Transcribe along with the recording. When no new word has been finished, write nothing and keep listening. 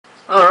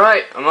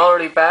Alright, I'm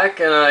already back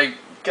and I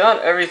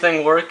got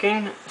everything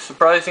working.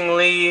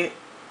 Surprisingly,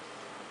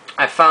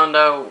 I found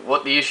out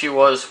what the issue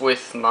was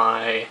with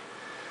my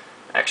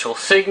actual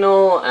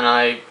signal, and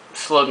I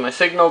slowed my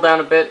signal down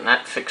a bit and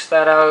that fixed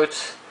that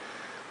out.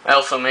 I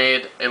also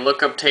made a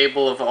lookup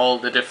table of all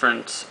the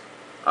different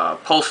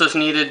pulses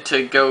needed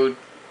to go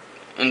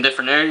in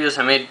different areas.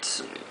 I made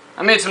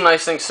some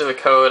nice things to the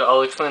code.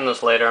 I'll explain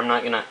those later. I'm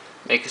not gonna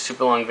make a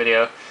super long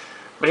video.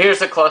 But here's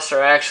the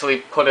cluster. I actually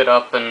put it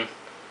up and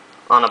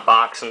on a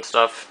box and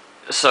stuff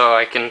so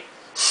I can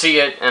see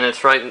it, and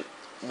it's right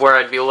where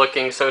I'd be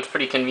looking, so it's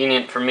pretty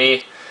convenient for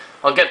me.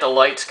 I'll get the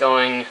lights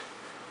going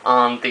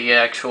on the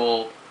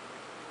actual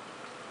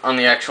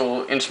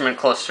instrument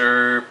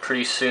cluster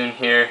pretty soon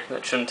here.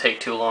 That shouldn't take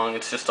too long.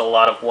 It's just a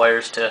lot of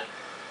wires to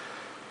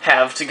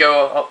have to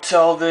go up to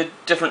all the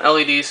different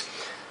LEDs.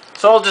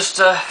 So I'll just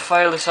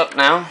fire this up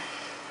now.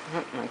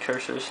 Oh, my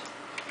cursors.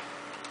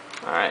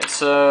 Alright,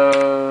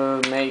 so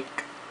make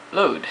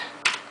load.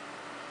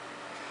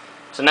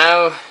 So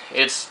now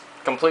it's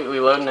completely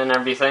loading and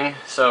everything.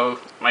 So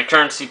my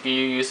current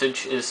CPU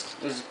usage is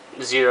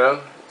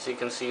 0, as you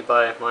can see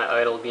by my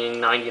idle being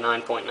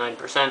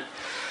 99.9%.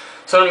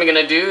 So what I'm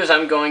going to do is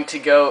I'm going to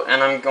go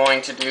and I'm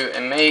going to do a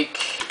make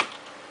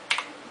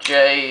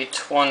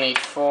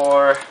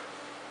J24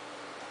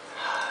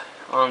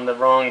 on the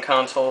wrong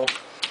console.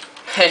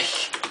 Hey,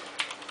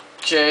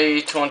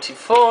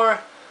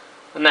 J24,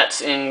 and that's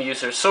in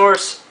user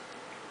source.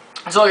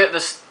 So I'll get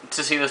this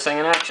to see this thing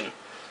in action.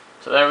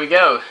 So there we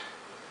go.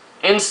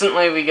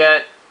 Instantly we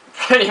get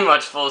pretty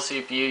much full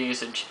CPU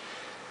usage.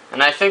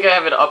 And I think I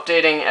have it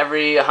updating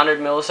every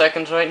 100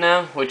 milliseconds right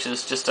now, which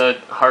is just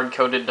a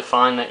hard-coded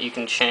define that you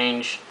can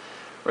change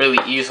really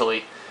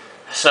easily.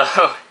 So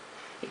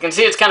you can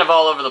see it's kind of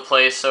all over the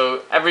place,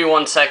 so every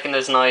 1 second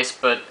is nice,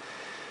 but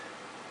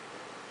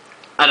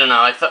I don't know,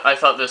 I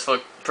thought this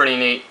looked pretty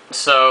neat.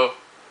 So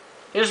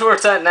here's where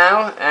it's at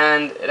now,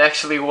 and it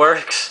actually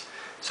works.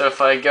 So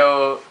if I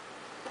go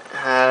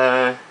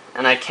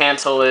and I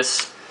cancel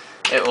this,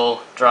 it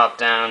will drop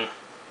down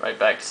right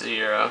back to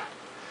 0.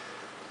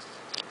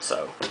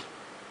 So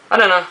I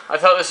don't know, I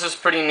thought this was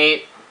pretty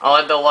neat. I'll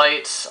add the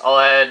lights, I'll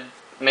add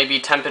maybe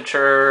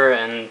temperature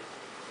and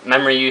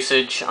memory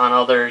usage on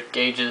other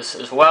gauges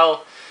as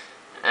well,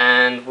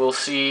 and we'll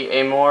see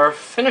a more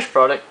finished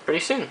product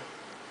pretty soon.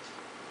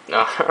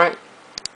 Alright.